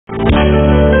Hi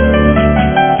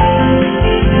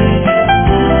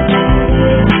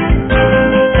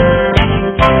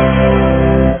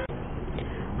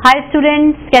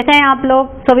students, कैसे हैं आप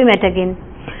लोग? So we met again.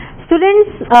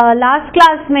 Students, last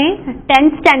class में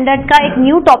 10th स्टैंडर्ड का एक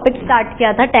न्यू टॉपिक स्टार्ट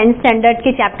किया था। 10th स्टैंडर्ड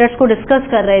के चैप्टर्स को डिस्कस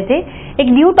कर रहे थे। एक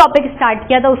न्यू टॉपिक स्टार्ट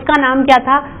किया था, उसका नाम क्या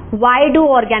था? Why do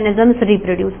organisms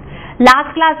reproduce.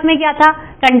 Last class में क्या था?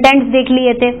 कंटेंट्स देख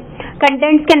लिए थे,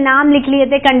 कंटेंट्स के नाम लिख लिए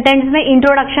थे, कंटेंट्स में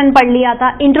इंट्रोडक्शन पढ़ लिया था।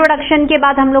 इंट्रोडक्शन के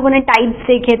बाद हम लोगों ने टाइप्स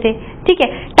देखे थे, ठीक है।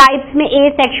 टाइप्स में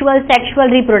एसेक्सुअल, सेक्सुअल,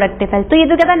 रिप्रोडक्टिव हेल्थ, तो ये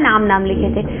तो क्या था? नाम लिखे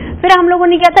थे। फिर हम लोगों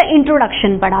ने क्या था?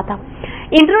 इंट्रोडक्शन पढ़ा था।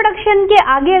 इंट्रोडक्शन के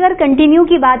आगे अगर कंटिन्यू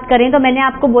की बात करें तो मैंने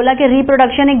आपको बोला कि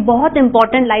रिप्रोडक्शन एक बहुत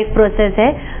इंपॉर्टेंट लाइफ प्रोसेस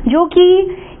है जो कि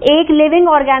एक लिविंग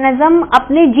ऑर्गेनिज्म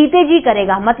अपने जीते जी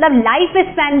करेगा, मतलब लाइफ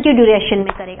स्पैन की ड्यूरेशन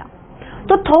में करेगा।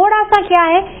 तो थोड़ा सा क्या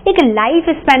है, एक लाइफ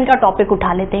स्पैन का टॉपिक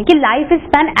उठा लेते हैं कि लाइफ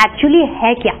स्पैन एक्चुअली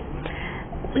है क्या।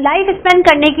 लाइफ स्पैन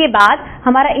करने के बाद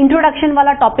हमारा इंट्रोडक्शन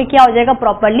वाला टॉपिक क्या हो जाएगा?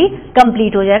 प्रॉपरली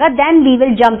कंप्लीट हो जाएगा। Then we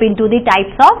will jump into the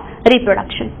types of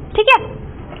reproduction. ठीक है,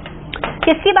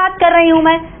 किसकी बात कर रही हूं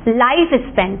मैं? Life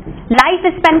span. लाइफ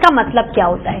स्पैन का मतलब क्या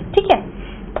होता है? ठीक है,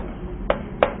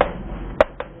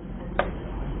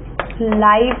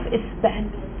 लाइफ स्पैन।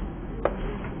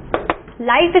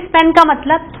 लाइफ स्पैन का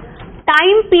मतलब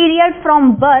time period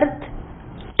from birth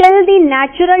till the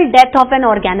natural death of an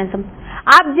organism.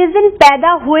 आप जिस दिन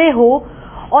पैदा हुए हो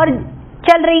और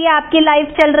चल रही है आपकी लाइफ,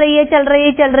 चल रही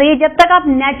है जब तक आप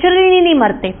नेचुरली नहीं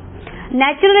मरते।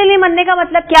 नेचुरली मरने का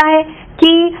मतलब क्या है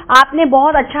कि आपने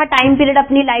बहुत अच्छा टाइम पीरियड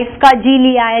अपनी लाइफ का जी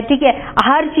लिया है, ठीक है।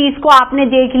 हर चीज को आपने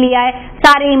देख लिया है,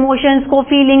 सारे इमोशंस को,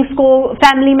 फीलिंग्स को,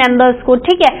 फैमिली मेंबर्स को,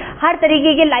 ठीक है। हर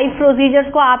तरीके के लाइफ प्रोसीजर्स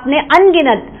को आपने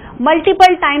अनगिनत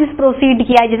मल्टीपल टाइम्स प्रोसीड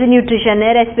किया है, जैसे न्यूट्रिशन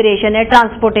है, रेस्पिरेशन है,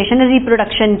 ट्रांसपोर्टेशन है,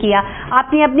 रिप्रोडक्शन किया,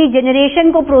 आपने अपनी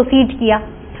जनरेशन को प्रोसीड किया,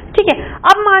 ठीक है।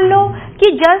 अब मान लो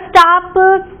कि जस्ट आप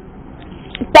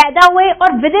पैदा हुए और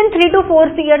विद इन 3 to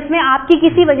 4 years में आपकी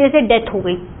किसी वजह से डेथ हो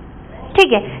गई,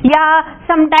 ठीक है, या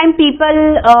समटाइम पीपल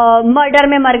मर्डर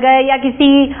में मर गए, या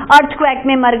किसी अर्थक्वेक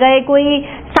में मर गए, कोई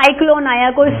साइक्लोन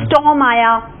आया, कोई स्टॉर्म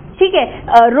आया, ठीक है,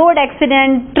 रोड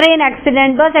एक्सीडेंट, ट्रेन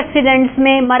एक्सीडेंट, बस एक्सीडेंट्स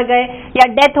में मर गए या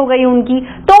डेथ हो गई उनकी,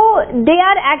 तो दे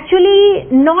आर एक्चुअली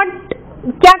नॉट,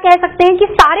 क्या कह सकते हैं कि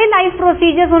सारे लाइफ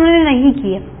प्रोसीजर्स उन्होंने नहीं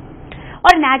किए।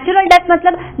 और नेचुरल डेथ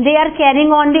मतलब they are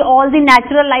carrying on the all the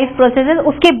natural life processes,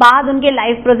 उसके बाद उनके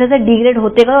लाइफ प्रोसेसेस डिग्रेड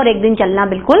होते गए और एक दिन चलना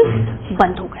बिल्कुल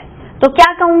बंद हो गए। तो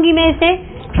क्या कहूंगी मैं इसे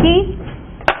कि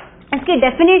इसकी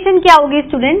डेफिनेशन क्या होगी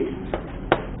students?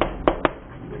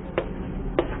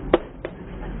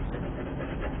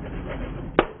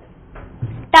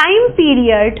 Time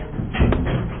period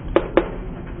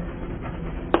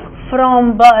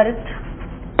from birth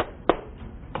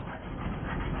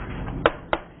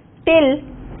till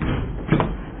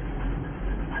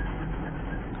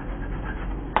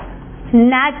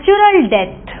natural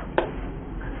death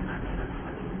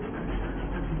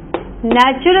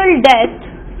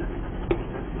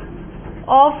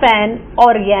of an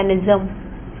organism,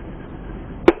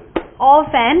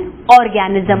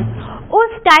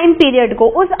 उस टाइम पीरियड को,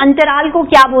 उस अंतराल को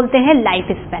क्या बोलते हैं? Life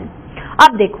span.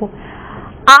 अब देखो,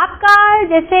 आपका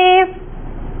जैसे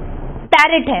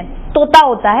पैरेट है, तोता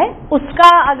होता है, उसका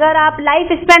अगर आप लाइफ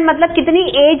स्पैन मतलब कितनी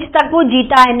एज तक वो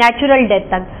जीता है, नेचुरल डेथ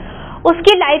तक,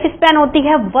 उसकी लाइफ स्पैन होती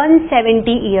है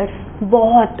 170 ईयर्स।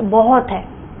 बहुत है,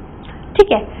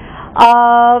 ठीक है।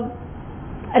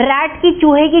 रैट की,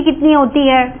 चूहे की कितनी होती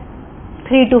है?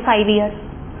 3 to 5 ईयर्स,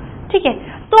 ठीक है।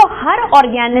 तो हर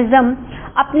ऑर्गेनिज्म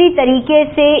अपनी तरीके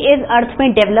से इस अर्थ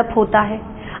में डेवलप होता है,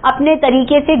 अपने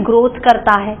तरीके से ग्रोथ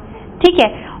करता है, ठीक है,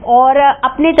 और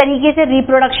अपने तरीके से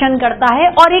रिप्रोडक्शन करता है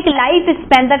और एक लाइफ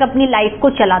स्पैन तक अपनी लाइफ को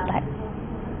चलाता है,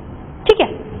 ठीक है।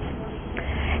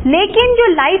 लेकिन जो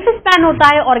लाइफ स्पैन होता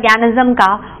है ऑर्गेनिज्म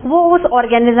का, वो उस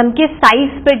ऑर्गेनिज्म के साइज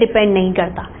पे डिपेंड नहीं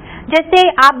करता। जैसे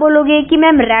आप बोलोगे कि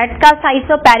मैम रैट का साइज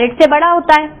तो पैरेट से बड़ा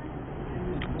होता है,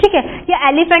 ठीक है, या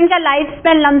एलिफेंट का life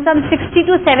span lump sum 60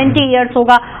 to 70 years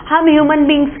होगा। हम ह्यूमन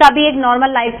बींग्स का भी एक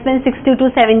normal life span 60 to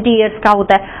 70 years का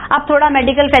होता है। अब थोड़ा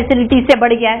मेडिकल फैसिलिटी से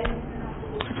बढ़ गया है,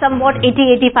 समवॉट 80,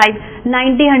 85,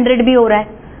 90, 100 भी हो रहा है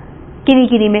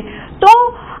किन्हीं में। तो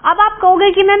अब आप कहोगे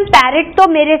कि मैम पैरेट तो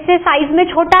मेरे से साइज में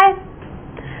छोटा है।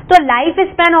 तो life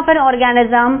span of an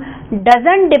organism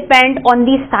doesn't depend on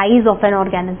the size of an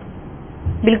organism.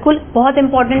 बिल्कुल, बहुत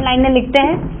इंपॉर्टेंट लाइन में लिखते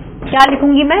हैं, क्या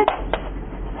लिखूंगी मैं?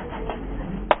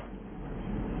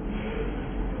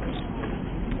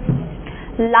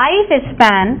 लाइफ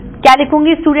स्पैन क्या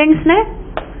लिखूंगी स्टूडेंट्स में?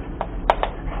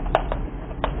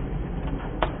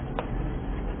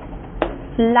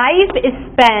 Life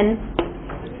span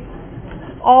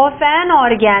of an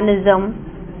organism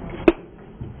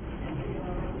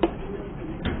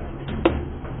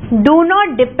do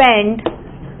not depend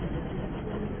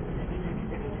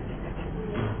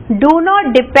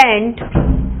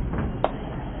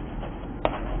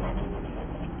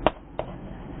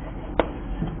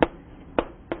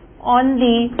on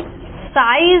the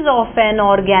size of an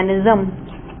organism,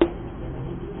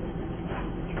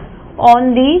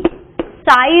 on the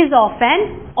size of an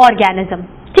organism।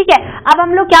 ठीक है, अब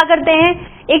हम लोग क्या करते हैं,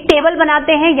 एक टेबल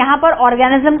बनाते हैं, यहां पर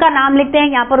ऑर्गेनिज्म का नाम लिखते हैं,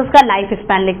 यहां पर उसका लाइफ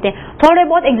स्पैन लिखते हैं, थोड़े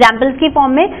बहुत एग्जांपल्स की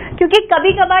फॉर्म में, क्योंकि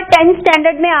कभी कभार 10th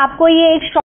स्टैंडर्ड में आपको ये एक